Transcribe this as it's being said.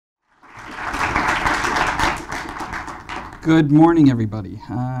Good morning, everybody.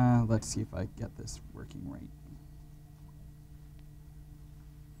 Let's see if I get this working right.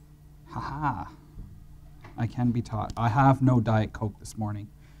 Haha. I can be taught. I have no Diet Coke this morning.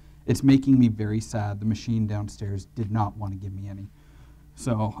 It's making me very sad. The machine downstairs did not want to give me any.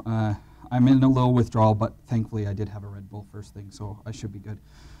 So I'm in a little withdrawal, but thankfully I did have a Red Bull first thing, so I should be good.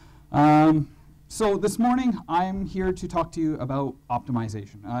 So this morning I'm here to talk to you about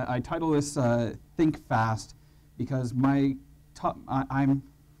optimization. I title this Think Fast because I'm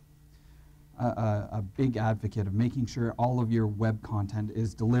a big advocate of making sure all of your web content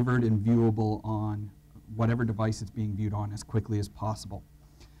is delivered and viewable on whatever device it's being viewed on as quickly as possible.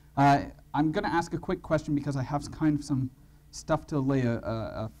 I'm going to ask a quick question because I have kind of some stuff to lay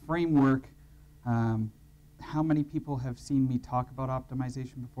a framework. How many people have seen me talk about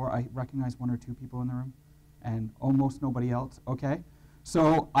optimization before? I recognize one or two people in the room, and almost nobody else. Okay.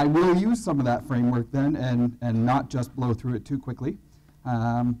 So I will use some of that framework then and not just blow through it too quickly.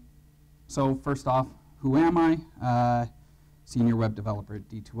 So first off, who am I? Senior web developer at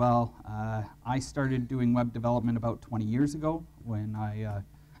D2L. I started doing web development about 20 years ago when I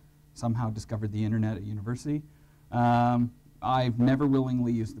somehow discovered the internet at university. I've never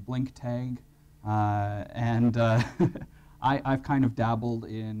willingly used the Blink tag, and I've kind of dabbled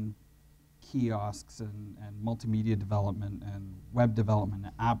in kiosks and multimedia development and web development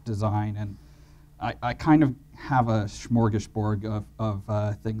and app design, and I kind of have a smorgasbord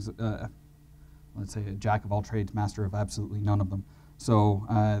of things, let's say a jack of all trades, master of absolutely none of them. So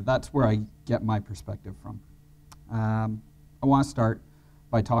that's where I get my perspective from. I want to start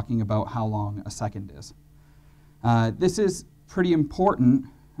by talking about how long a second is. This is pretty important,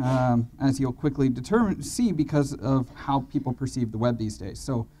 as you'll quickly see, because of how people perceive the web these days.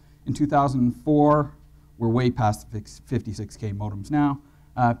 So in 2004, we're way past 56K modems now.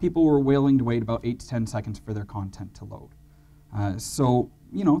 People were willing to wait about 8 to 10 seconds for their content to load. So,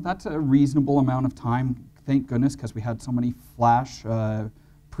 you know, that's a reasonable amount of time, thank goodness, because we had so many flash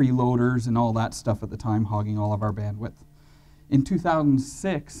preloaders and all that stuff at the time hogging all of our bandwidth. In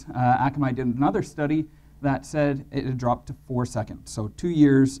 2006, Akamai did another study that said it had dropped to 4 seconds. So 2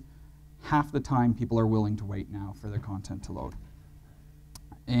 years, half the time people are willing to wait now for their content to load.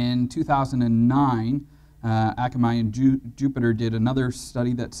 In 2009, Akamai and Jupyter did another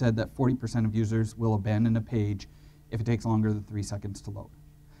study that said that 40% of users will abandon a page if it takes longer than 3 seconds to load.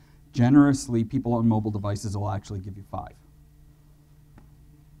 Generously, people on mobile devices will actually give you 5.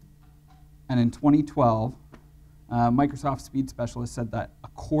 And in 2012, Microsoft Speed Specialist said that a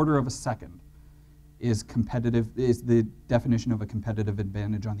quarter of a second is the definition of a competitive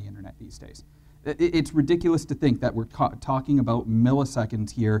advantage on the internet these days. It's ridiculous to think that we're talking about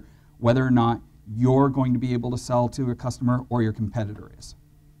milliseconds here, whether or not you're going to be able to sell to a customer or your competitor is.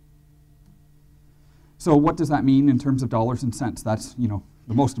 So what does that mean in terms of dollars and cents? That's, you know,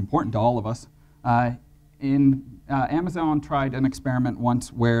 the most important to all of us. Amazon tried an experiment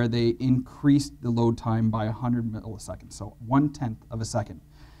once where they increased the load time by 100 milliseconds, so 1/10 of a second,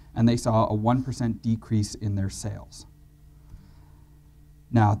 and they saw a 1% decrease in their sales.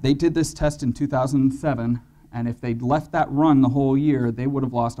 Now, they did this test in 2007, and if they'd left that run the whole year, they would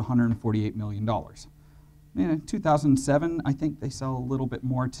have lost $148 million. In 2007, I think they sell a little bit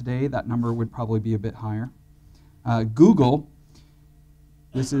more today. That number would probably be a bit higher. Google,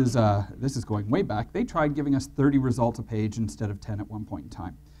 this is going way back, they tried giving us 30 results a page instead of 10 at one point in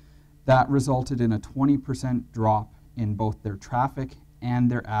time. That resulted in a 20% drop in both their traffic and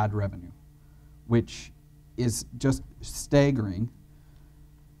their ad revenue, which is just staggering.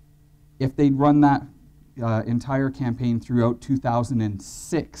 If they'd run that entire campaign throughout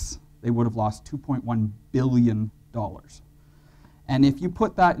 2006, they would have lost $2.1 billion. And if you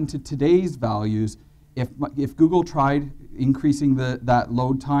put that into today's values, if Google tried increasing that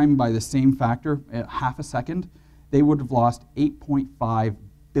load time by the same factor, at half a second, they would have lost $8.5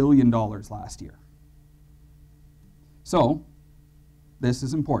 billion last year. So, this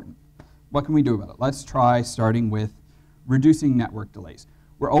is important. What can we do about it? Let's try starting with reducing network delays.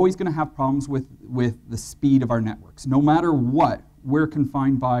 We're always going to have problems with the speed of our networks. No matter what, we're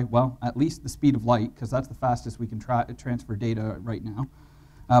confined by, well, at least the speed of light, because that's the fastest we can transfer data right now.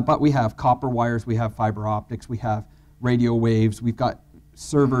 But we have copper wires, we have fiber optics, we have radio waves, we've got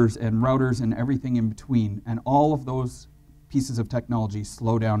servers and routers and everything in between, and all of those pieces of technology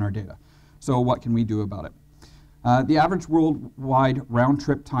slow down our data. So what can we do about it? The average worldwide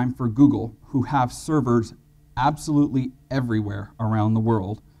round-trip time for Google, who have servers absolutely everywhere around the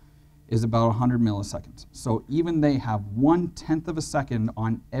world, is about 100 milliseconds. So even they have 1/10 of a second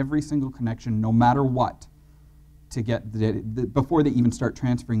on every single connection, no matter what, to get the data before they even start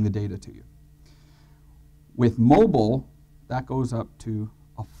transferring the data to you. With mobile, that goes up to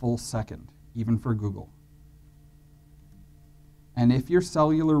a full second, even for Google. And if your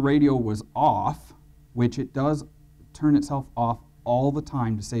cellular radio was off, which it does turn itself off all the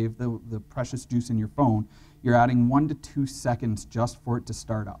time to save the precious juice in your phone, you're adding 1 to 2 seconds just for it to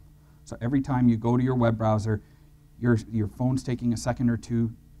start up. So every time you go to your web browser, your phone's taking a second or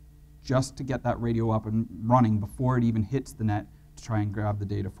two just to get that radio up and running before it even hits the net to try and grab the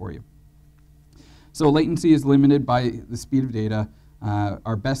data for you. So latency is limited by the speed of data.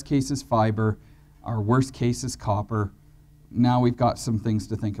 Our best case is fiber. Our worst case is copper. Now we've got some things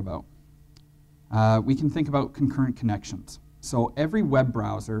to think about. We can think about concurrent connections. So every web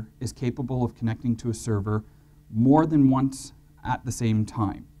browser is capable of connecting to a server more than once at the same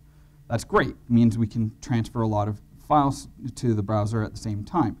time. That's great. It means we can transfer a lot of files to the browser at the same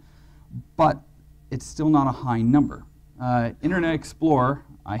time. But it's still not a high number. Internet Explorer,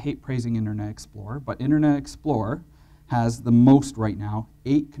 I hate praising Internet Explorer, but Internet Explorer has the most right now,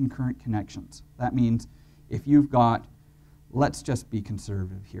 8 concurrent connections. That means if you've got, let's just be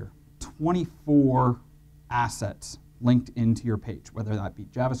conservative here, 24 assets linked into your page, whether that be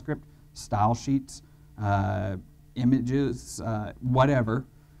JavaScript, style sheets, images, whatever,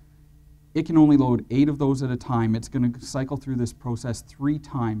 it can only load 8 of those at a time. It's going to cycle through this process 3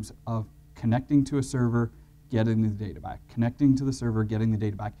 times of connecting to a server, getting the data back, connecting to the server, getting the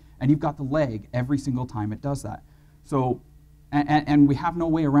data back, and you've got the lag every single time it does that. So, and we have no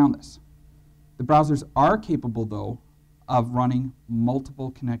way around this. The browsers are capable, though, of running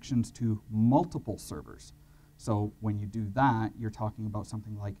multiple connections to multiple servers. So when you do that, you're talking about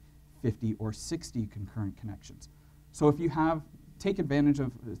something like 50 or 60 concurrent connections. So if you take advantage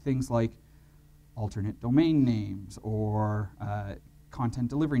of things like alternate domain names or content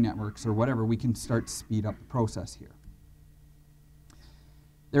delivery networks or whatever, we can start to speed up the process here.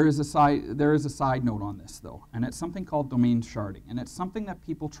 There is a side note on this, though, and it's something called domain sharding, and it's something that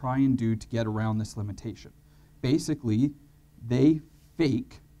people try and do to get around this limitation. Basically, they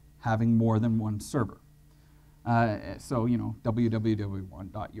fake having more than one server. So, you know,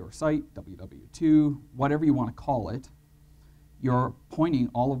 www.yoursite, www2, whatever you want to call it, you're pointing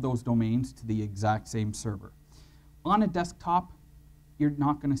all of those domains to the exact same server. On a desktop, you're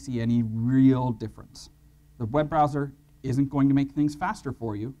not going to see any real difference. The web browser isn't going to make things faster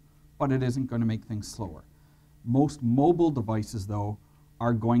for you, but it isn't going to make things slower. Most mobile devices, though,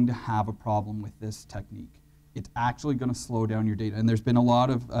 are going to have a problem with this technique. It's actually going to slow down your data. And there's been a lot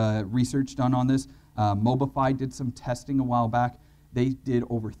of research done on this. Mobify did some testing a while back. They did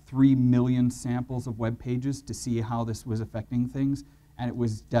over 3 million samples of web pages to see how this was affecting things, and it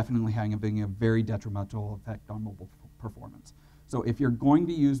was definitely having a very detrimental effect on mobile performance. So if you're going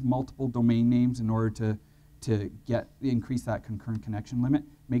to use multiple domain names in order to increase that concurrent connection limit,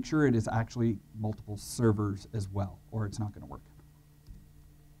 make sure it is actually multiple servers as well, or it's not going to work.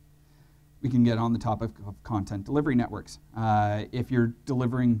 We can get on the topic of content delivery networks. If you're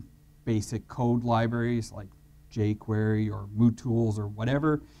delivering basic code libraries like jQuery or MooTools or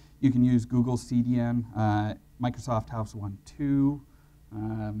whatever, you can use Google CDN. Microsoft has one too.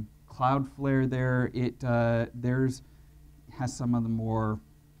 Cloudflare there, has some of the more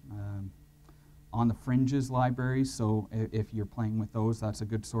on the fringes libraries, so if you're playing with those, that's a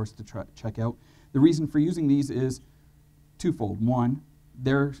good source to check out. The reason for using these is twofold. One,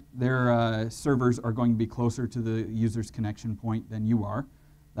 their servers are going to be closer to the user's connection point than you are.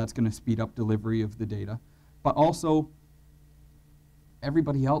 That's going to speed up delivery of the data. But also,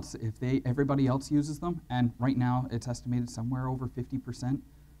 everybody else, everybody else uses them, and right now it's estimated somewhere over 50%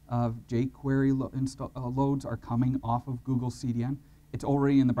 of jQuery loads are coming off of Google CDN. It's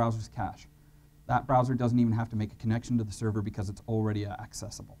already in the browser's cache. That browser doesn't even have to make a connection to the server because it's already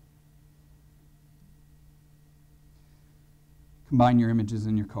accessible. Combine your images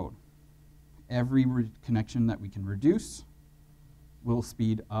in your code. Every connection that we can reduce will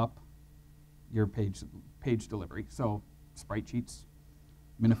speed up your page delivery. So sprite sheets,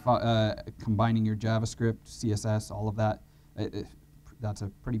 combining your JavaScript, CSS, all of that, that's a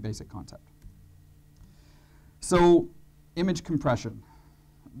pretty basic concept. So image compression.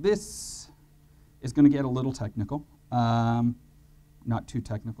 This is going to get a little technical. Not too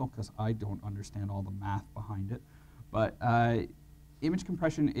technical because I don't understand all the math behind it. But image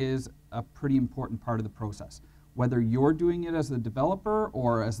compression is a pretty important part of the process. Whether you're doing it as a developer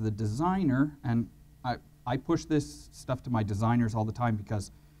or as the designer, and I push this stuff to my designers all the time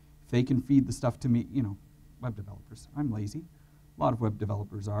because if they can feed the stuff to me, you know, web developers, I'm lazy. A lot of web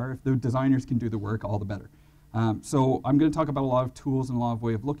developers are. If the designers can do the work, all the better. So I'm going to talk about a lot of tools and a lot of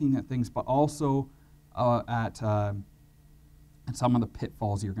way of looking at things, but also at and some of the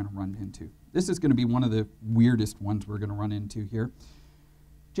pitfalls you're going to run into. This is going to be one of the weirdest ones we're going to run into here.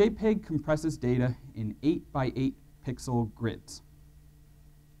 JPEG compresses data in 8 by 8 pixel grids.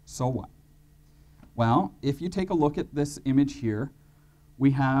 So what? Well, if you take a look at this image here,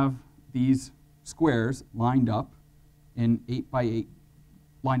 we have these squares lined up in 8 by 8,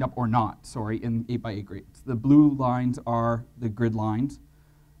 lined up or not, sorry, in 8 by 8 grids. The blue lines are the grid lines.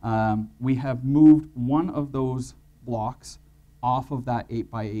 We have moved one of those blocks off of that 8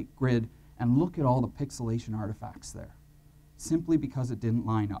 by 8 grid, and look at all the pixelation artifacts there, simply because it didn't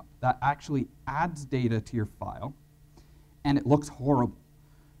line up. That actually adds data to your file, and it looks horrible.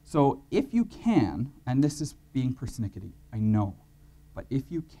 So if you can, and this is being persnickety, I know, but if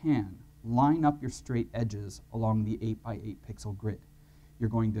you can, line up your straight edges along the 8 by 8 pixel grid. You're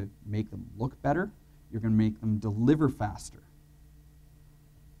going to make them look better, you're going to make them deliver faster.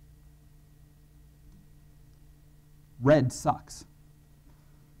 Red sucks.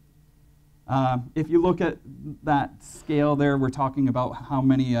 If you look at that scale there, we're talking about how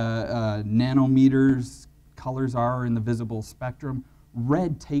many nanometers colors are in the visible spectrum.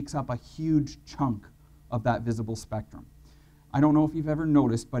 Red takes up a huge chunk of that visible spectrum. I don't know if you've ever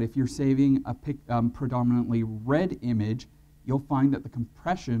noticed, but if you're saving a predominantly red image, you'll find that the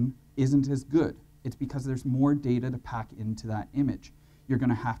compression isn't as good. It's because there's more data to pack into that image. You're going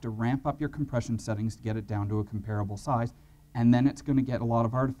to have to ramp up your compression settings to get it down to a comparable size, and then it's going to get a lot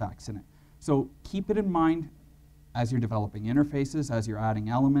of artifacts in it. So keep it in mind as you're developing interfaces, as you're adding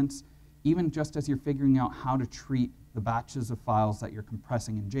elements, even just as you're figuring out how to treat the batches of files that you're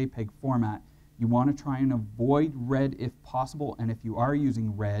compressing in JPEG format. You want to try and avoid red if possible, and if you are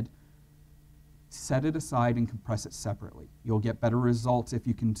using red, set it aside and compress it separately. You'll get better results if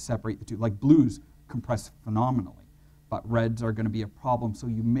you can separate the two. Like blues compress phenomenally, but reds are going to be a problem, so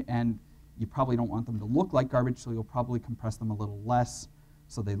and you probably don't want them to look like garbage, so you'll probably compress them a little less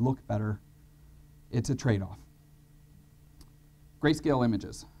so they look better. It's a trade-off. Grayscale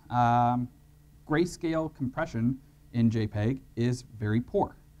images. Grayscale compression in JPEG is very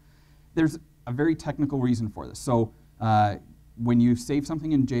poor. There's a very technical reason for this. So when you save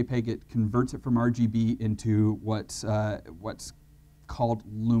something in JPEG, it converts it from RGB into what's called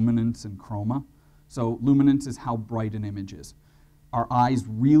luminance and chroma. So luminance is how bright an image is. Our eyes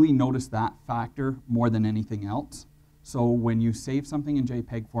really notice that factor more than anything else. So when you save something in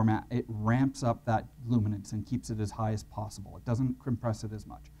JPEG format, it ramps up that luminance and keeps it as high as possible. It doesn't compress it as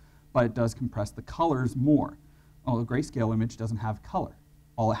much, but it does compress the colors more. Oh, a grayscale image doesn't have color.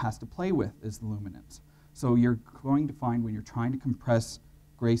 All it has to play with is the luminance. So you're going to find when you're trying to compress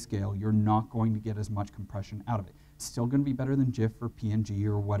grayscale, you're not going to get as much compression out of it. It's still going to be better than GIF or PNG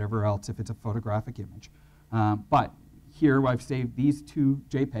or whatever else if it's a photographic image. But here I've saved these two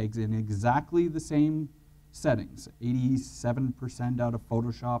JPEGs in exactly the same settings, 87% out of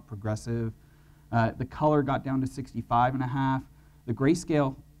Photoshop, progressive. The color got down to 65.5. The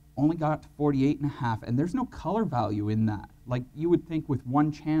grayscale only got to 48.5, and there's no color value in that. Like you would think with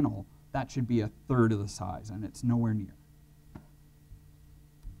one channel, that should be a third of the size, and it's nowhere near.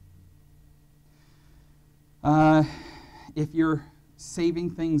 If you're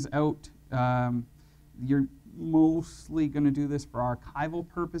saving things out, you're mostly going to do this for archival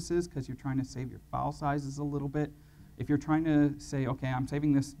purposes because you're trying to save your file sizes a little bit. If you're trying to say, okay, I'm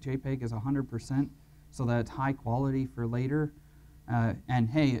saving this JPEG as 100% so that it's high quality for later, and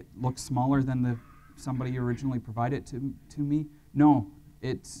hey, it looks smaller than somebody originally provided to me, no,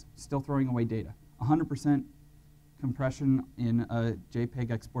 it's still throwing away data. 100% compression in a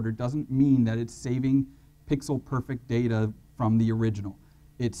JPEG exporter doesn't mean that it's saving pixel perfect data from the original.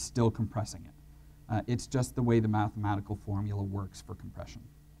 It's still compressing it. It's just the way the mathematical formula works for compression.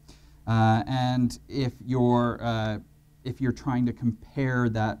 And if you're trying to compare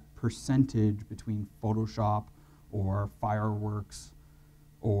that percentage between Photoshop or Fireworks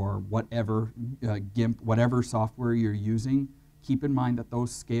or whatever, GIMP, whatever software you're using, keep in mind that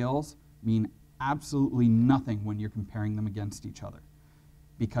those scales mean absolutely nothing when you're comparing them against each other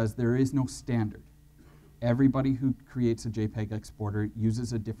because there is no standard. Everybody who creates a JPEG exporter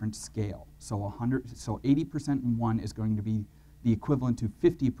uses a different scale. So 80% in one is going to be the equivalent to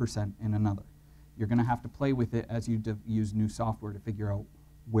 50% in another. You're going to have to play with it as you use new software to figure out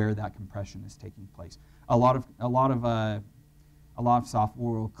where that compression is taking place. A lot of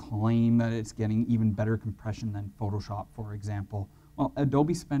software will claim that it's getting even better compression than Photoshop, for example. Well,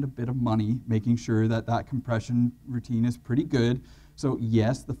 Adobe spent a bit of money making sure that that compression routine is pretty good. So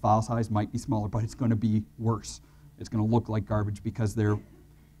yes, the file size might be smaller, but it's going to be worse. It's going to look like garbage because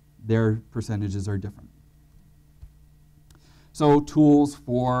their percentages are different. So tools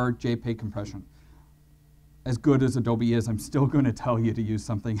for JPEG compression. as good as Adobe is, I'm still going to tell you to use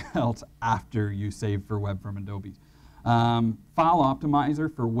something else after you save for web from Adobe. File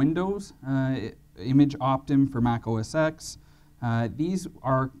Optimizer for Windows, Image Optim for Mac OS X. These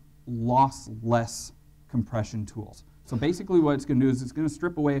are lossless compression tools. So basically what it's going to do is it's going to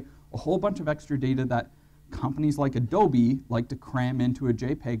strip away a whole bunch of extra data that companies like Adobe like to cram into a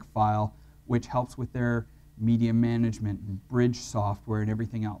JPEG file, which helps with their media management and bridge software and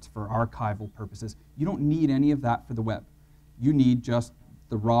everything else for archival purposes. You don't need any of that for the web. You need just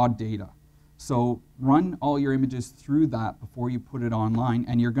the raw data. So run all your images through that before you put it online,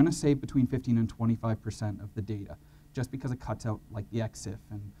 and you're going to save between 15 and 25% of the data, just because it cuts out like the EXIF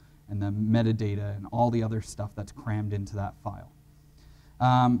and the metadata and all the other stuff that's crammed into that file.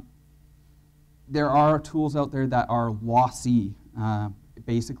 There are tools out there that are lossy.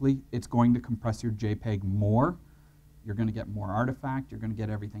 Basically, it's going to compress your JPEG more. You're going to get more artifact. You're going to get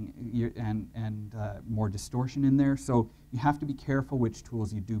everything and more distortion in there. So you have to be careful which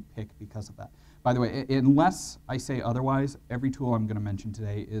tools you do pick because of that. By the way, unless I say otherwise, every tool I'm going to mention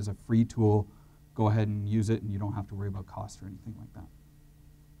today is a free tool. Go ahead and use it, and you don't have to worry about cost or anything like that.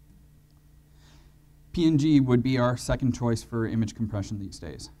 PNG would be our second choice for image compression these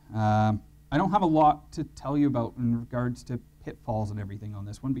days. I don't have a lot to tell you about in regards to pitfalls and everything on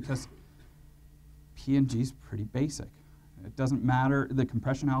this one because PNG is pretty basic. It doesn't matter. The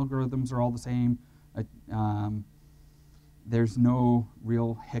compression algorithms are all the same. There's no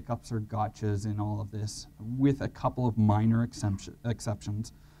real hiccups or gotchas in all of this, with a couple of minor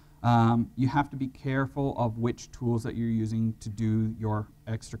exceptions. You have to be careful of which tools that you're using to do your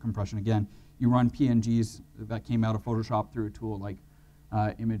extra compression. Again, you run PNGs that came out of Photoshop through a tool like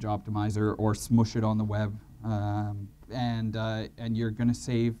Image Optimizer or smush it on the web, and you're going to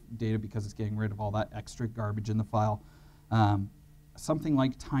save data because it's getting rid of all that extra garbage in the file. Something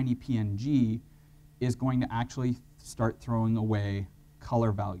like TinyPNG is going to actually start throwing away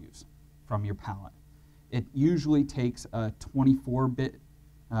color values from your palette. It usually takes a 24-bit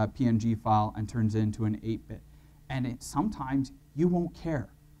PNG file and turns it into an 8-bit. And sometimes you won't care,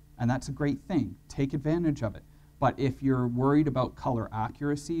 and that's a great thing. Take advantage of it. But if you're worried about color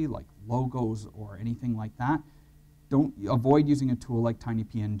accuracy, like logos or anything like that, avoid using a tool like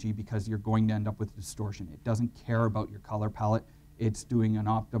TinyPNG because you're going to end up with distortion. It doesn't care about your color palette. It's doing an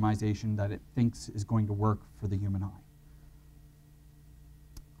optimization that it thinks is going to work for the human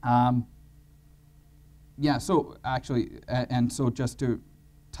eye. Yeah, so actually, and so just to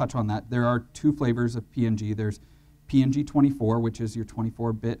touch on that, there are two flavors of PNG. There's PNG 24, which is your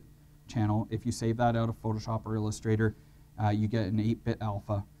 24-bit channel. If you save that out of Photoshop or Illustrator, you get an 8-bit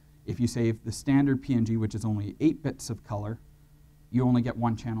alpha. If you save the standard PNG, which is only 8 bits of color, you only get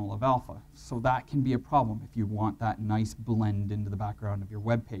one channel of alpha. So that can be a problem if you want that nice blend into the background of your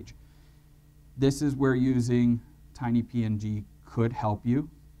web page. This is where using TinyPNG could help you,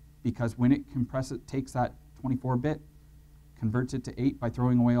 because when it compresses, takes that 24-bit, converts it to 8 by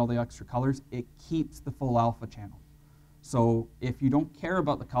throwing away all the extra colors, it keeps the full alpha channel. So if you don't care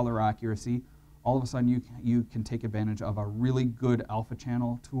about the color accuracy, all of a sudden you can take advantage of a really good alpha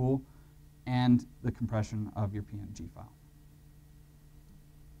channel tool and the compression of your PNG file.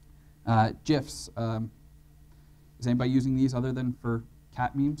 GIFs. Is anybody using these other than for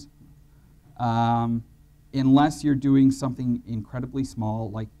cat memes? Unless you're doing something incredibly small,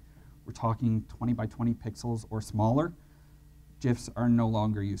 like we're talking 20 by 20 pixels or smaller, GIFs are no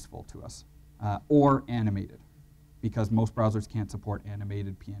longer useful to us, or animated, because most browsers can't support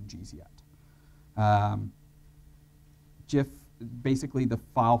animated PNGs yet. GIF, basically the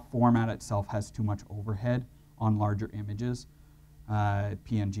file format itself has too much overhead on larger images.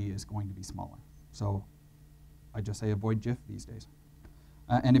 PNG is going to be smaller. So I just say avoid GIF these days.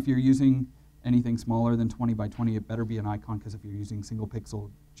 And if you're using anything smaller than 20 by 20, it better be an icon, because if you're using single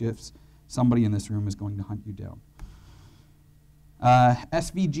pixel GIFs, somebody in this room is going to hunt you down.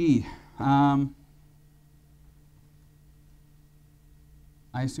 SVG.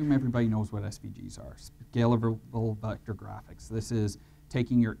 I assume everybody knows what SVGs are, Scalable Vector Graphics. This is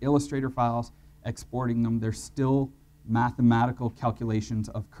taking your Illustrator files, exporting them. There's still mathematical calculations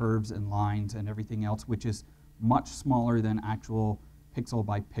of curves and lines and everything else, which is much smaller than actual pixel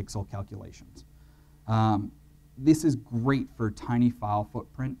by pixel calculations. This is great for tiny file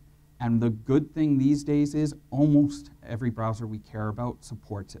footprint, and the good thing these days is almost every browser we care about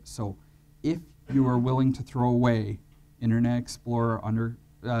supports it. So if you are willing to throw away Internet Explorer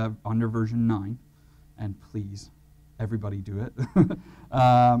under version 9, and please, everybody do it.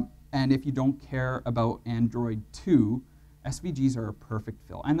 And if you don't care about Android 2, SVGs are a perfect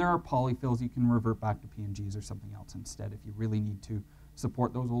fill. And there are polyfills. You can revert back to PNGs or something else instead if you really need to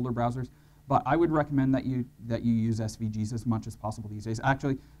support those older browsers. But I would recommend that you use SVGs as much as possible these days.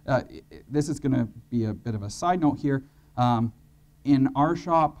 Actually, this is going to be a bit of a side note here. In our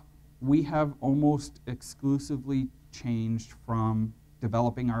shop, we have almost exclusively changed from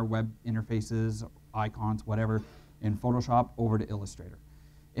developing our web interfaces, icons, whatever, in Photoshop over to Illustrator.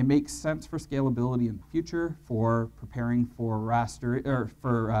 It makes sense for scalability in the future, for preparing for raster or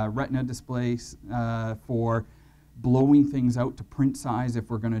for Retina displays, for blowing things out to print size if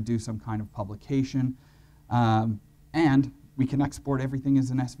we're going to do some kind of publication, and we can export everything as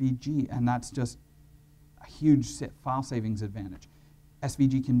an SVG, and that's just a huge file savings advantage.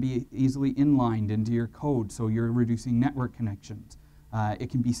 SVG can be easily inlined into your code, so you're reducing network connections. It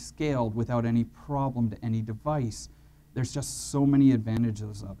can be scaled without any problem to any device. There's just so many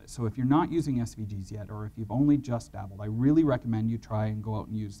advantages of it. So if you're not using SVGs yet, or if you've only just dabbled, I really recommend you try and go out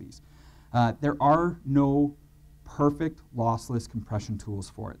and use these. There are no perfect lossless compression tools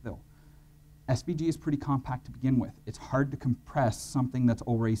for it, though. SVG is pretty compact to begin with. It's hard to compress something that's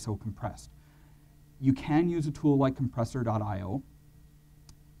already so compressed. You can use a tool like compressor.io.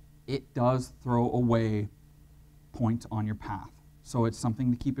 It does throw away points on your path. So it's something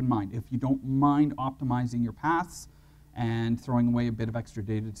to keep in mind. If you don't mind optimizing your paths and throwing away a bit of extra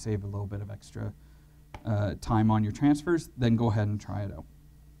data to save a little bit of extra time on your transfers, then go ahead and try it out.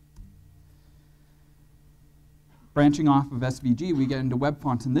 Branching off of SVG, we get into web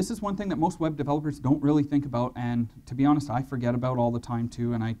fonts, and this is one thing that most web developers don't really think about, and to be honest, I forget about all the time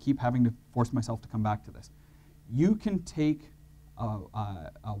too, and I keep having to force myself to come back to this. You can take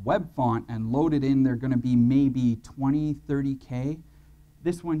a web font and load it in. They're going to be maybe 20, 30K.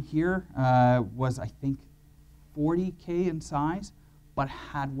 This one here was, I think, 40K in size, but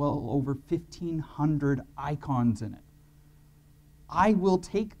had well over 1,500 icons in it. I will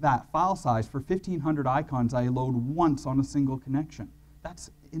take that file size for 1,500 icons I load once on a single connection.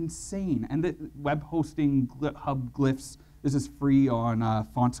 That's insane. And the web hosting hub glyphs, this is free on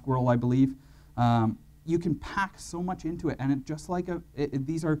FontSquirrel, I believe. You can pack so much into it, and just like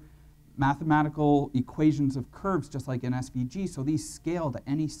these are mathematical equations of curves, just like an SVG. So these scale to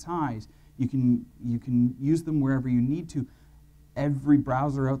any size. You can use them wherever you need to. Every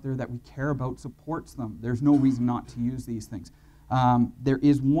browser out there that we care about supports them. There's no reason not to use these things. There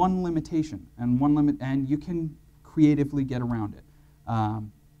is one limitation, and you can creatively get around it.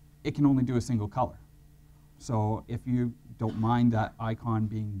 It can only do a single color. So if you don't mind that icon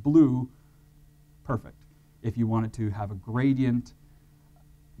being blue, perfect. If you wanted to have a gradient,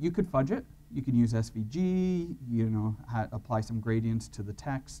 you could fudge it. You can use SVG, apply some gradients to the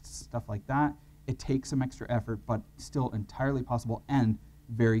text, stuff like that. It takes some extra effort, but still entirely possible and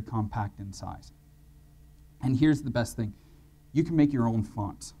very compact in size. And here's the best thing. You can make your own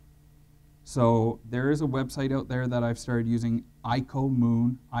fonts. So there is a website out there that I've started using,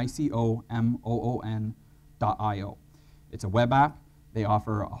 icomoon, ICOMOON.io. It's a web app. They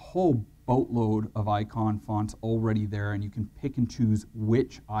offer a whole boatload of icon fonts already there, and you can pick and choose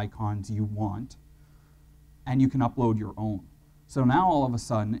which icons you want, and you can upload your own. So now all of a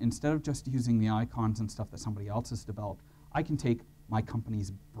sudden, instead of just using the icons and stuff that somebody else has developed, I can take my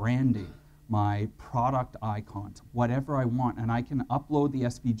company's branding, my product icons, whatever I want, and I can upload the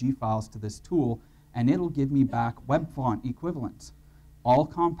SVG files to this tool, and it'll give me back web font equivalents, all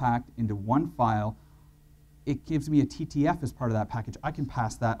compact into one file. It gives me a TTF as part of that package. I can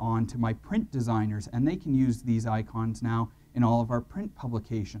pass that on to my print designers, and they can use these icons now in all of our print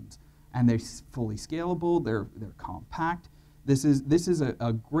publications. And they're fully scalable, they're compact. This is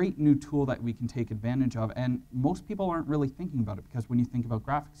a great new tool that we can take advantage of, and most people aren't really thinking about it, because when you think about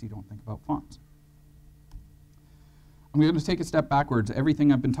graphics, you don't think about fonts. I'm going to take a step backwards.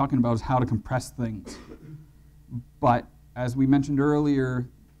 Everything I've been talking about is how to compress things. But as we mentioned earlier,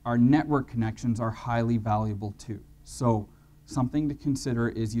 our network connections are highly valuable too. So something to consider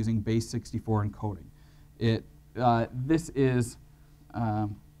is using base64 encoding. This is a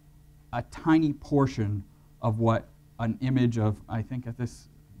tiny portion of what an image of, I think this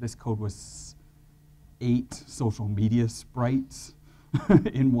code was 8 social media sprites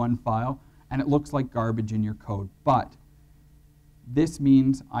in one file, and it looks like garbage in your code. But this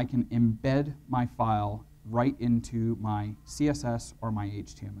means I can embed my file right into my CSS or my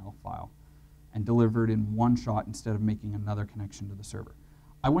HTML file and deliver it in one shot instead of making another connection to the server.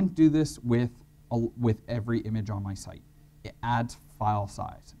 I wouldn't do this with every image on my site. It adds file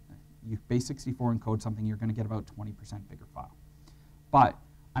size. You base64 encode something, you're going to get about 20% bigger file. But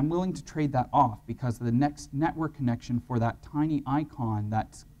I'm willing to trade that off, because the next network connection for that tiny icon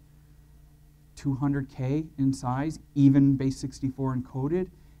that's 200K in size, even base64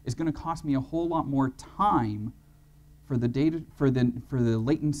 encoded, is going to cost me a whole lot more time for the data, for the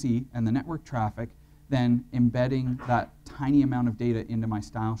latency and the network traffic, then embedding that tiny amount of data into my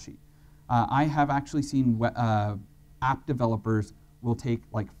style sheet. I have actually seen app developers will take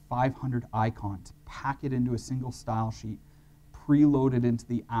like 500 icons, pack it into a single style sheet, preload it into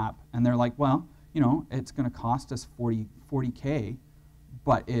the app, and they're like, well, you know, it's going to cost us 40K,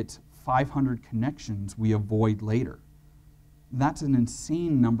 but it's 500 connections we avoid later. That's an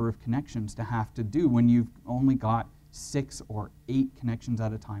insane number of connections to have to do when you've only got 6 or 8 connections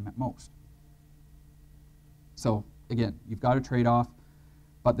at a time at most. So again, you've got a trade-off,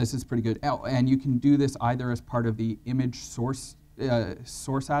 but this is pretty good. Oh, and you can do this either as part of the image source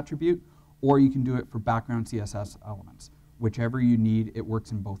attribute, or you can do it for background CSS elements. Whichever you need, it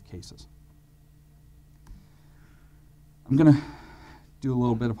works in both cases. I'm going to do a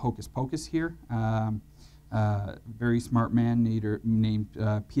little bit of hocus pocus here. Very smart man named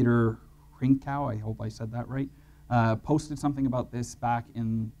Peter Hrinkow, I hope I said that right, posted something about this back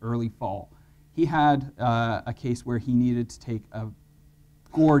in early fall. He had a case where he needed to take a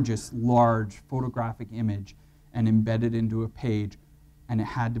gorgeous, large photographic image and embed it into a page, and it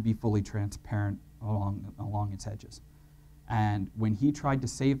had to be fully transparent along its edges. And when he tried to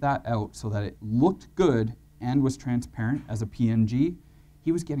save that out so that it looked good and was transparent as a PNG,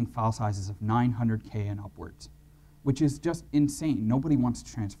 he was getting file sizes of 900K and upwards, which is just insane. Nobody wants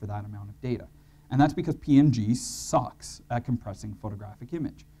to transfer that amount of data. And that's because PNG sucks at compressing photographic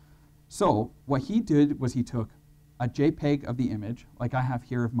image. So what he did was he took a JPEG of the image, like I have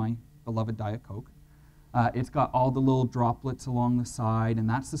here of my beloved Diet Coke. It's got all the little droplets along the side, and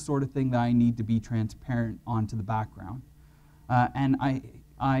that's the sort of thing that I need to be transparent onto the background. And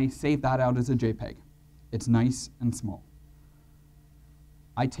I save that out as a JPEG. It's nice and small.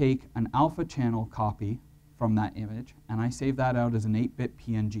 I take an alpha channel copy from that image, and I save that out as an 8-bit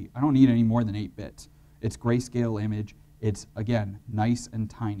PNG. I don't need any more than 8 bits. It's grayscale image. It's, again, nice and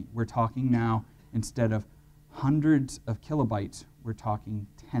tiny. We're talking now, instead of hundreds of kilobytes, we're talking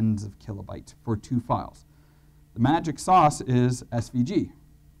tens of kilobytes for 2 files. The magic sauce is SVG.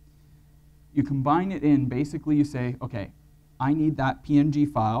 You combine it in, basically you say, okay, I need that PNG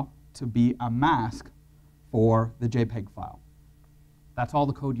file to be a mask for the JPEG file. That's all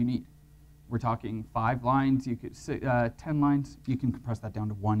the code you need. We're talking 5 lines, you could 10 lines. You can compress that down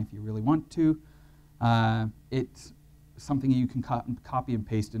to 1 if you really want to. It's something you can copy and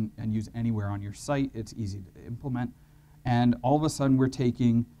paste and use anywhere on your site. It's easy to implement. And all of a sudden, we're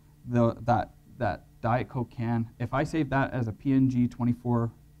taking that Diet Coke can. If I save that as a PNG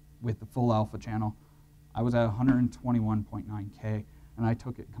 24 with the full alpha channel, I was at 121.9K, and I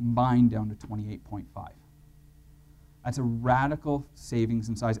took it combined down to 28.5. That's a radical savings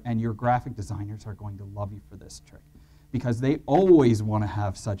in size, and your graphic designers are going to love you for this trick, because they always want to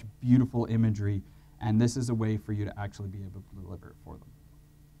have such beautiful imagery, and this is a way for you to actually be able to deliver it for them.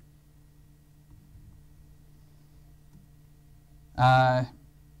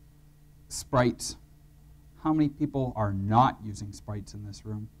 Sprites. How many people are not using sprites in this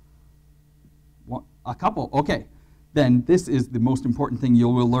room? What, a couple, okay. Then this is the most important thing you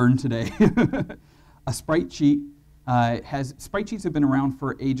will learn today. A sprite sheet sprite sheets have been around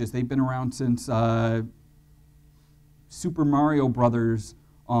for ages. They've been around since Super Mario Brothers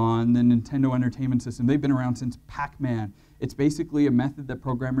on the Nintendo Entertainment System. They've been around since Pac-Man. It's basically a method that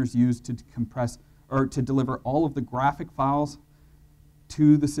programmers use to compress or to deliver all of the graphic files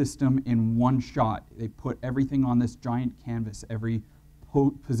to the system in one shot. They put everything on this giant canvas, every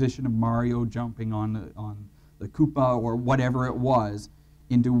position of Mario jumping on the Koopa or whatever it was,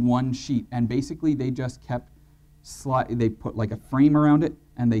 into one sheet. And basically they just kept they put like a frame around it,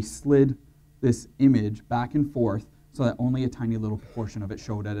 and they slid this image back and forth so that only a tiny little portion of it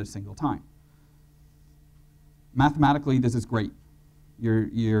showed at a single time. Mathematically, this is great.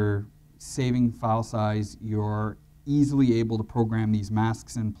 You're saving file size. You're easily able to program these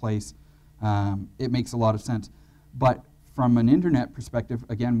masks in place. It makes a lot of sense. But from an internet perspective,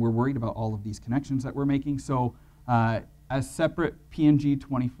 again, we're worried about all of these connections that we're making. So as separate PNG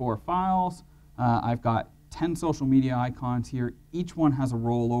 24 files, I've got 10 social media icons here. Each one has a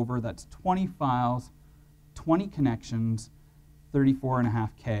rollover. That's 20 files, 20 connections,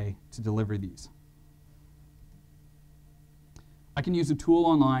 34.5K to deliver these. I can use a tool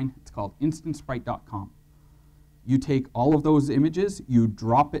online. It's called instantsprite.com. You take all of those images, you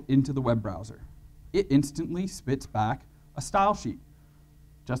drop it into the web browser. It instantly spits back a style sheet,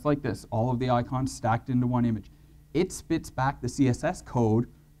 just like this, all of the icons stacked into one image. It spits back the CSS code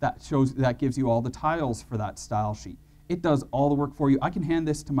that gives you all the tiles for that style sheet. It does all the work for you. I can hand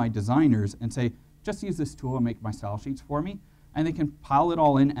this to my designers and say, just use this tool and make my style sheets for me. and they can pile it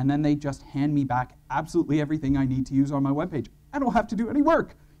all in, and then they just hand me back absolutely everything I need to use on my webpage. I don't have to do any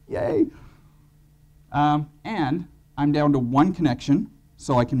work. Yay! And I'm down to one connection,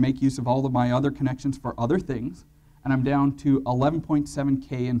 so I can make use of all of my other connections for other things, and I'm down to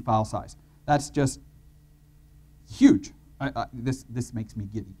 11.7K in file size. That's just huge. This makes me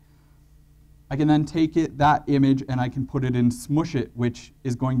giddy. I can then take that image and I can put it in Smush It, which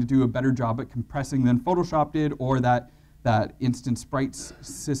is going to do a better job at compressing than Photoshop did or that Instant Sprites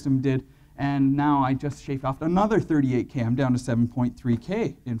system did. And now I just shaved off another 38K. I'm down to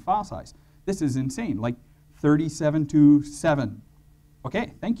 7.3K in file size. This is insane, like 37 to 7.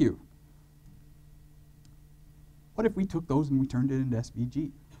 Okay, thank you. What if we took those and we turned it into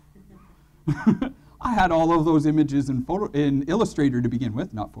SVG? I had all of those images in Illustrator to begin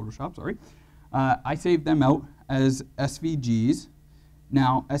with, not Photoshop, sorry. I saved them out as SVGs.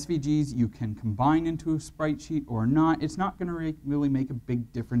 Now, SVGs you can combine into a sprite sheet or not. It's not going to really make a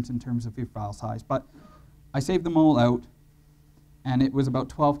big difference in terms of your file size, but I saved them all out, and it was about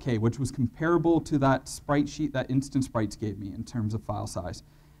 12K, which was comparable to that sprite sheet that Instant Sprites gave me in terms of file size.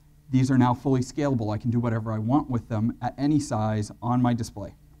 These are now fully scalable. I can do whatever I want with them at any size on my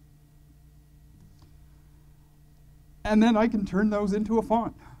display. And then I can turn those into a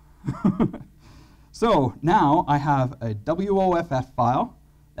font. So now I have a WOFF file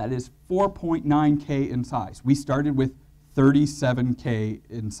that is 4.9K in size. We started with 37K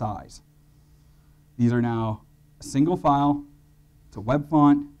in size. These are now a single file. It's a web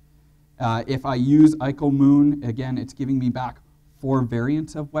font. If I use IcoMoon, again, it's giving me back 4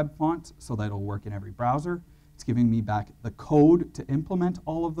 variants of web fonts, so that it'll work in every browser. It's giving me back the code to implement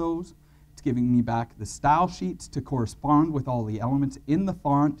all of those. It's giving me back the style sheets to correspond with all the elements in the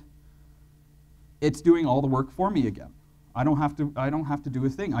font. It's doing all the work for me again. I don't have to do a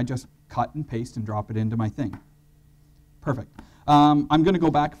thing. I just cut and paste and drop it into my thing. Perfect. I'm going to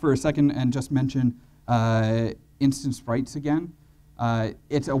go back for a second and just mention Instant Sprites again.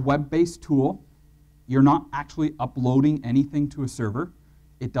 It's a web-based tool. You're not actually uploading anything to a server.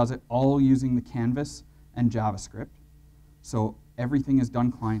 It does it all using the Canvas and JavaScript. So everything is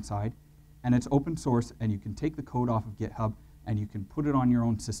done client-side. And it's open source, and you can take the code off of GitHub, and you can put it on your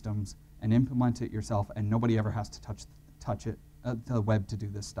own systems and implement it yourself, and nobody ever has to touch the web to do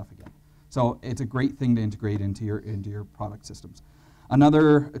this stuff again. So it's a great thing to integrate into your product systems.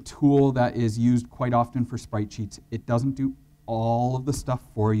 Another tool that is used quite often for sprite sheets, it doesn't do all of the stuff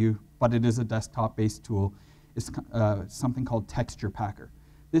for you, but it is a desktop-based tool, is something called Texture Packer.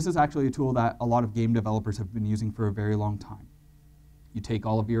 This is actually a tool that a lot of game developers have been using for a very long time. You take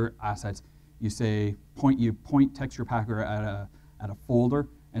all of your assets, you point Texture Packer at a folder,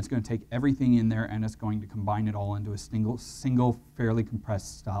 and it's going to take everything in there and it's going to combine it all into a single fairly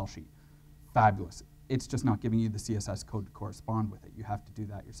compressed style sheet. Fabulous. It's just not giving you the CSS code to correspond with it. You have to do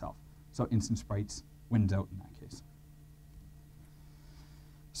that yourself. So Instant Sprites wins out in that case.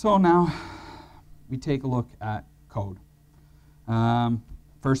 So now we take a look at code.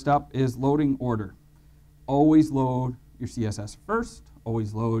 First up is loading order. Always load your CSS first,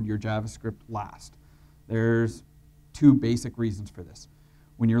 always load your JavaScript last. There's 2 basic reasons for this.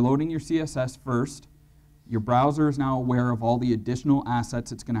 When you're loading your CSS first, your browser is now aware of all the additional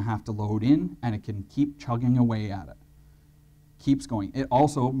assets it's going to have to load in, and it can keep chugging away at it. Keeps going. It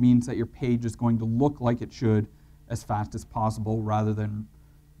also means that your page is going to look like it should as fast as possible rather than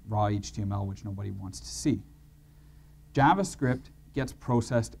raw HTML, which nobody wants to see. JavaScript gets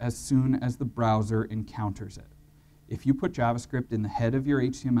processed as soon as the browser encounters it. If you put JavaScript in the head of your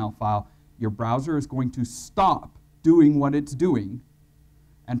HTML file, your browser is going to stop doing what it's doing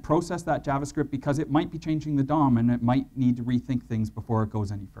and process that JavaScript because it might be changing the DOM and it might need to rethink things before it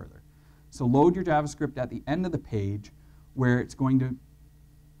goes any further. So load your JavaScript at the end of the page where it's going to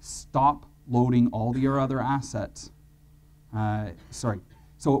stop loading all your other assets.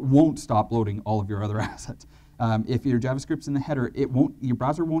 So it won't stop loading all of your other assets. If your JavaScript's in the header, your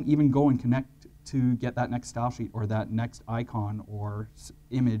browser won't even go and connect to get that next style sheet or that next icon or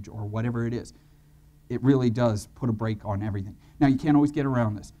image or whatever it is. It really does put a brake on everything. Now, you can't always get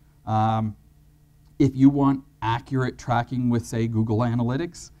around this. If you want accurate tracking with, say, Google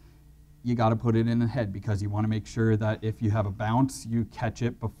Analytics, you got to put it in the head because you want to make sure that if you have a bounce, you catch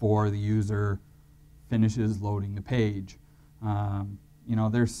it before the user finishes loading the page. You know,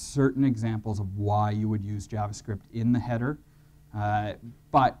 there's certain examples of why you would use JavaScript in the header,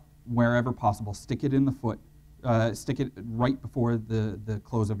 but wherever possible, stick it in the foot, stick it right before the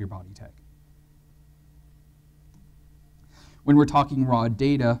close of your body tag. When we're talking raw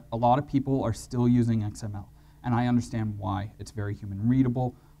data, a lot of people are still using XML, and I understand why. It's very human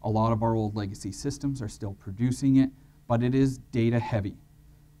readable. A lot of our old legacy systems are still producing it, but it is data heavy.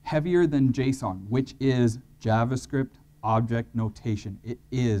 Heavier than JSON, which is JavaScript object notation. It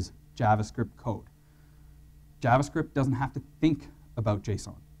is JavaScript code. JavaScript doesn't have to think about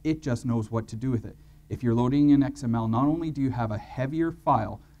JSON. It just knows what to do with it. If you're loading in XML, not only do you have a heavier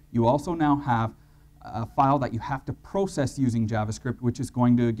file, you also now have a file that you have to process using JavaScript, which is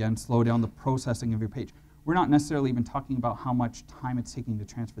going to, again, slow down the processing of your page. We're not necessarily even talking about how much time it's taking to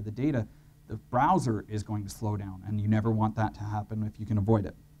transfer the data. The browser is going to slow down, and you never want that to happen if you can avoid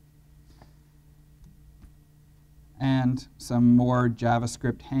it. And some more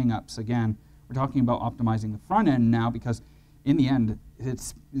JavaScript hangups. Again, we're talking about optimizing the front end now because in the end,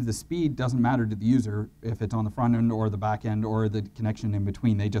 the speed doesn't matter to the user if it's on the front end or the back end or the connection in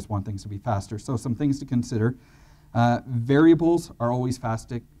between. They just want things to be faster. So some things to consider. Variables are always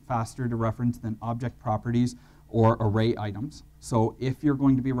faster to reference than object properties or array items. So if you're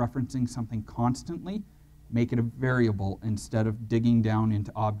going to be referencing something constantly, make it a variable instead of digging down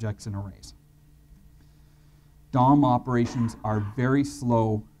into objects and arrays. DOM operations are very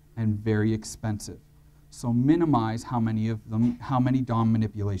slow and very expensive. So minimize how many DOM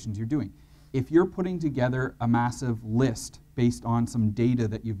manipulations you're doing. If you're putting together a massive list based on some data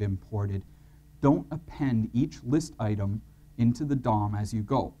that you've imported, don't append each list item into the DOM as you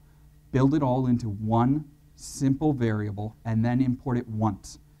go. Build it all into one simple variable and then import it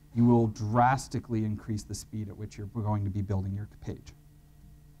once. You will drastically increase the speed at which you're going to be building your page.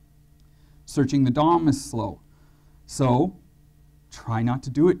 Searching the DOM is slow. So try not to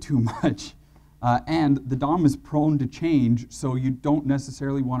do it too much. And the DOM is prone to change, so you don't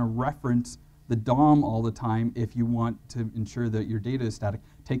necessarily want to reference the DOM all the time if you want to ensure that your data is static.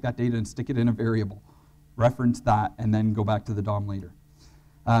 Take that data and stick it in a variable. Reference that, and then go back to the DOM later.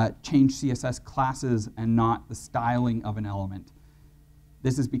 Change CSS classes and not the styling of an element.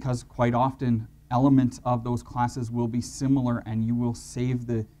 This is because quite often elements of those classes will be similar, and you will save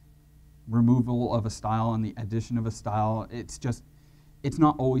the removal of a style and the addition of a style. It's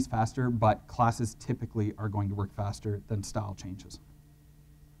not always faster, but classes typically are going to work faster than style changes.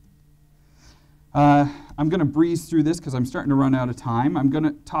 I'm going to breeze through this because I'm starting to run out of time. I'm going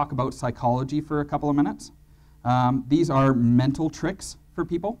to talk about psychology for a couple of minutes. These are mental tricks for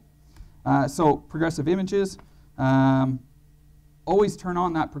people. So progressive images, always turn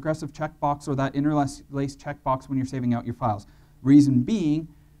on that progressive checkbox or that interlace checkbox when you're saving out your files. Reason being,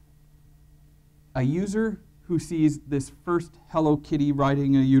 a user who sees this first Hello Kitty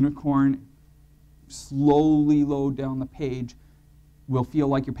riding a unicorn slowly load down the page will feel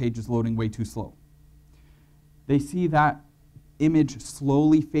like your page is loading way too slow. They see that image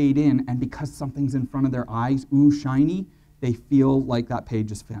slowly fade in, and because something's in front of their eyes, ooh, shiny, they feel like that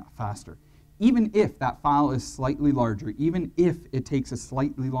page is faster. Even if that file is slightly larger, even if it takes a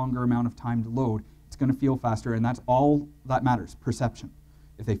slightly longer amount of time to load, it's going to feel faster, and that's all that matters, perception.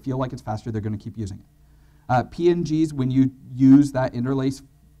 If they feel like it's faster, they're going to keep using it. PNGs, when you use that interlace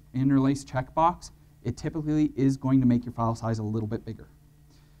checkbox, it typically is going to make your file size a little bit bigger.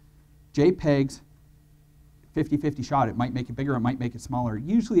 JPEGs, 50-50 shot. It might make it bigger, it might make it smaller.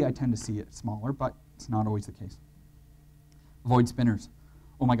 Usually I tend to see it smaller, but it's not always the case. Avoid spinners.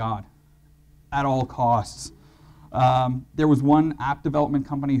 Oh my God, at all costs. There was one app development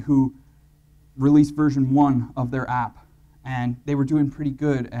company who released version 1 of their app, and they were doing pretty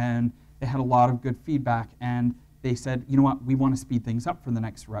good, and they had a lot of good feedback, and they said, you know what, we want to speed things up for the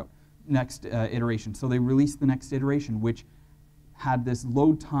next iteration. So they released the next iteration, which had this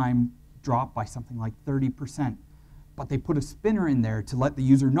load time drop by something like 30%. But they put a spinner in there to let the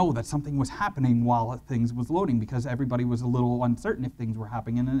user know that something was happening while things was loading, because everybody was a little uncertain if things were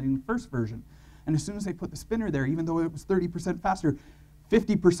happening in the first version. And as soon as they put the spinner there, even though it was 30% faster,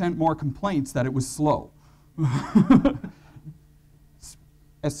 50% more complaints that it was slow.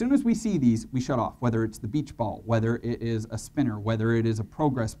 As soon as we see these, we shut off, whether it's the beach ball, whether it is a spinner, whether it is a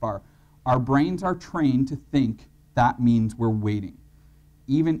progress bar. Our brains are trained to think that means we're waiting,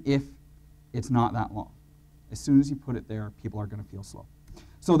 even if it's not that long. As soon as you put it there, people are going to feel slow.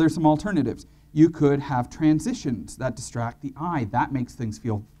 So there's some alternatives. You could have transitions that distract the eye. That makes things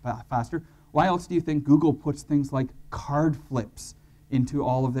feel faster. Why else do you think Google puts things like card flips into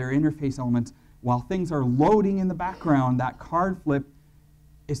all of their interface elements? While things are loading in the background, that card flip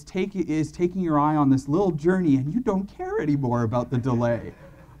is taking your eye on this little journey, and you don't care anymore about the delay.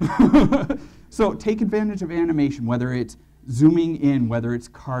 So take advantage of animation, whether it's zooming in, whether it's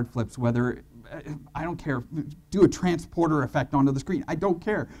card flips, whether, I don't care, do a transporter effect onto the screen. I don't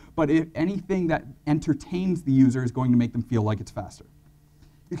care. But if anything that entertains the user is going to make them feel like it's faster.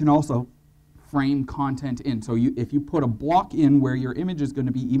 You can also frame content in. So if you put a block in where your image is going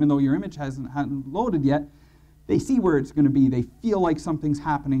to be, even though your image hasn't loaded yet, They see where it's going to be. They feel like something's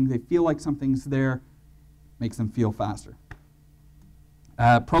happening. They feel like something's there. Makes them feel faster.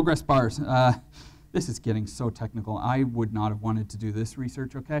 Progress bars. This is getting so technical. I would not have wanted to do this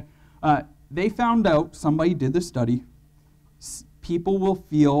research, okay? They found out, somebody did this study, people will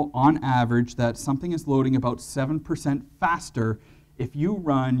feel on average that something is loading about 7% faster if you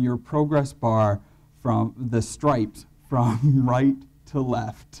run your progress bar from the stripes from right to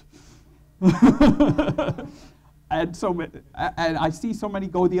left. And I see so many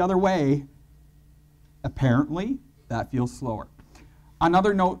go the other way. Apparently, that feels slower.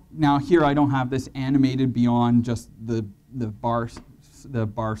 Another note, now here I don't have this animated beyond just the bar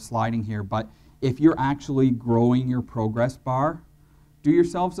sliding here, but if you're actually growing your progress bar, do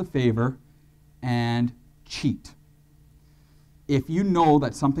yourselves a favor and cheat. If you know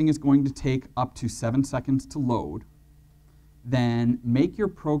that something is going to take up to 7 seconds to load, then make your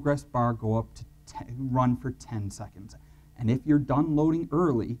progress bar go up to run for 10 seconds. And if you're done loading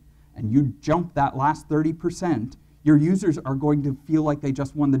early and you jump that last 30%, your users are going to feel like they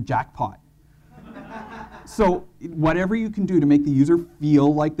just won the jackpot. So whatever you can do to make the user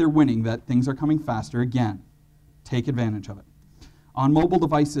feel like they're winning, that things are coming faster, again, take advantage of it. On mobile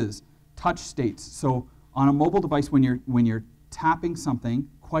devices, touch states. So on a mobile device, when you're tapping something,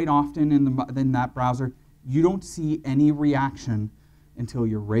 quite often in that browser, you don't see any reaction until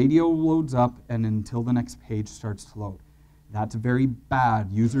your radio loads up and until the next page starts to load. That's very bad.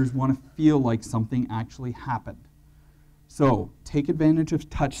 Users want to feel like something actually happened. So take advantage of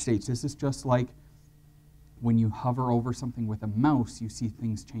touch states. This is just like when you hover over something with a mouse, you see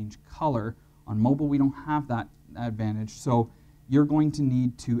things change color. On mobile, we don't have that advantage. So you're going to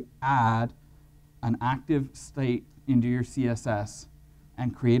need to add an active state into your CSS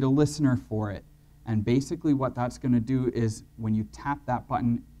and create a listener for it. And basically what that's going to do is when you tap that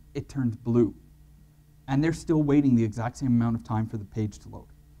button, it turns blue. And they're still waiting the exact same amount of time for the page to load.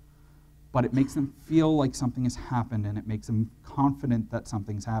 But it makes them feel like something has happened, and it makes them confident that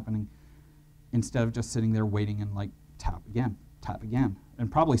something's happening instead of just sitting there waiting and like tap again,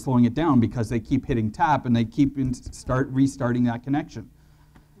 and probably slowing it down because they keep hitting tap and they keep restarting that connection.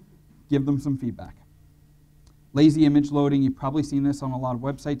 Give them some feedback. Lazy image loading, you've probably seen this on a lot of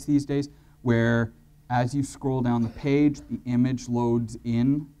websites these days, where as you scroll down the page, the image loads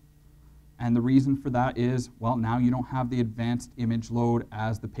in. And the reason for that is, well, now you don't have the advanced image load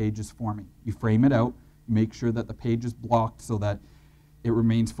as the page is forming. You frame it out, you make sure that the page is blocked so that it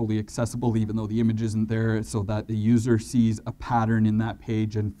remains fully accessible even though the image isn't there, so that the user sees a pattern in that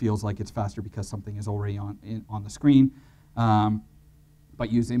page and feels like it's faster because something is already on the screen.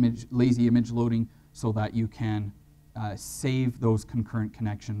 But use lazy image loading so that you can save those concurrent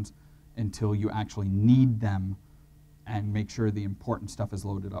connections until you actually need them and make sure the important stuff is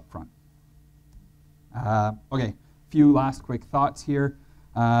loaded up front. Okay, few last quick thoughts here.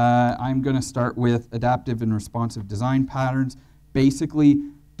 I'm going to start with adaptive and responsive design patterns. Basically,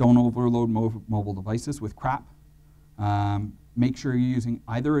 don't overload mobile devices with crap. Make sure you're using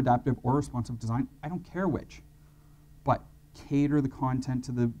either adaptive or responsive design. I don't care which, but cater the content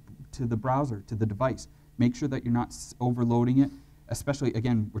to the browser, to the device. Make sure that you're not overloading it. Especially,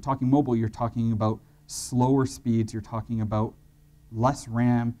 again, we're talking mobile, you're talking about slower speeds, you're talking about less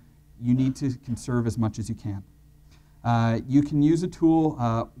RAM. You need to conserve as much as you can. You can use a tool,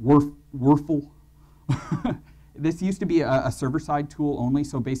 Wurfl. This used to be a server-side tool only,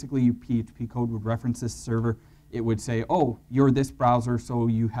 so basically your PHP code would reference this server. It would say, oh, you're this browser, so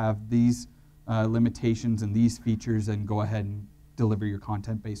you have these limitations and these features, and go ahead and deliver your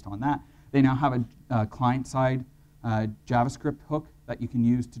content based on that. They now have a client-side JavaScript hook that you can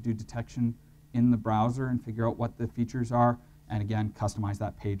use to do detection in the browser and figure out what the features are, and again, customize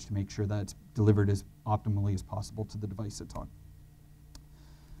that page to make sure that it's delivered as optimally as possible to the device it's on.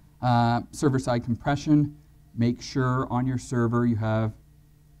 Server-side compression. Make sure on your server you have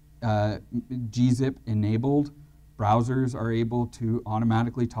gzip enabled. Browsers are able to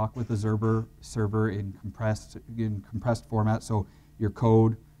automatically talk with the server in compressed format, so your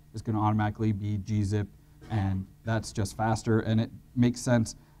code is going to automatically be gzip, and that's just faster, and it makes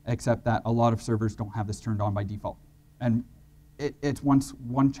sense, except that a lot of servers don't have this turned on by default. And it's one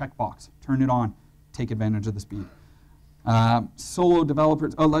checkbox. Turn it on. Take advantage of the speed. Solo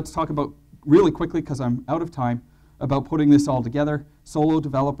developers. Oh, let's talk about really quickly, because I'm out of time, about putting this all together. Solo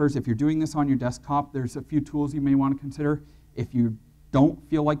developers, if you're doing this on your desktop, there's a few tools you may want to consider. If you don't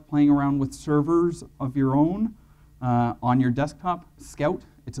feel like playing around with servers of your own on your desktop, Scout,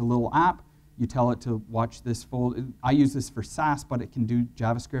 it's a little app. You tell it to watch this folder. I use this for Sass, but it can do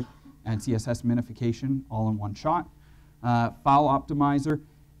JavaScript and CSS minification all in one shot. File Optimizer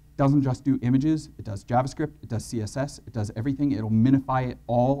doesn't just do images, it does JavaScript, it does CSS, it does everything. It'll minify it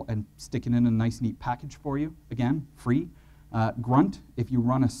all and stick it in a nice, neat package for you. Again, free. Grunt, if you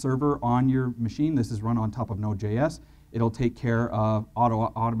run a server on your machine, this is run on top of Node.js, it'll take care of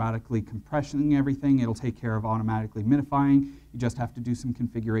automatically compressing everything. It'll take care of automatically minifying. You just have to do some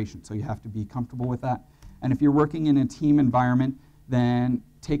configuration, so you have to be comfortable with that. And if you're working in a team environment, then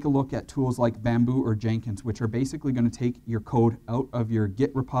take a look at tools like Bamboo or Jenkins, which are basically going to take your code out of your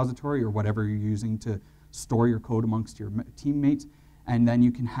Git repository or whatever you're using to store your code amongst your teammates, and then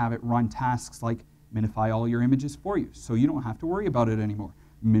you can have it run tasks like minify all your images for you, so you don't have to worry about it anymore.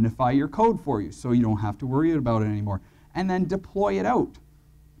 Minify your code for you, so you don't have to worry about it anymore. And then deploy it out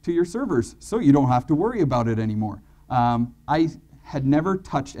to your servers, so you don't have to worry about it anymore. I had never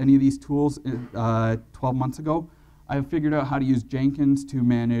touched any of these tools 12 months ago. I figured out how to use Jenkins to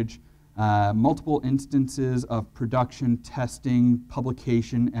manage multiple instances of production, testing,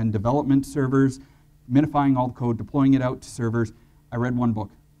 publication, and development servers, minifying all the code, deploying it out to servers. I read one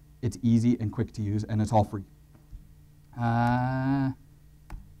book. It's easy and quick to use, and it's all free. Oh,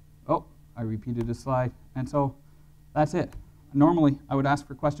 I repeated a slide, and so that's it. Normally, I would ask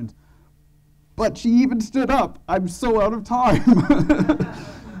for questions, but she even stood up. I'm so out of time.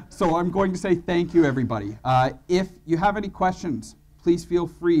 So I'm going to say thank you, everybody. If you have any questions, please feel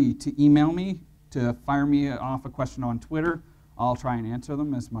free to email me, to fire me off a question on Twitter. I'll try and answer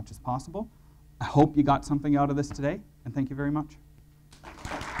them as much as possible. I hope you got something out of this today, and thank you very much.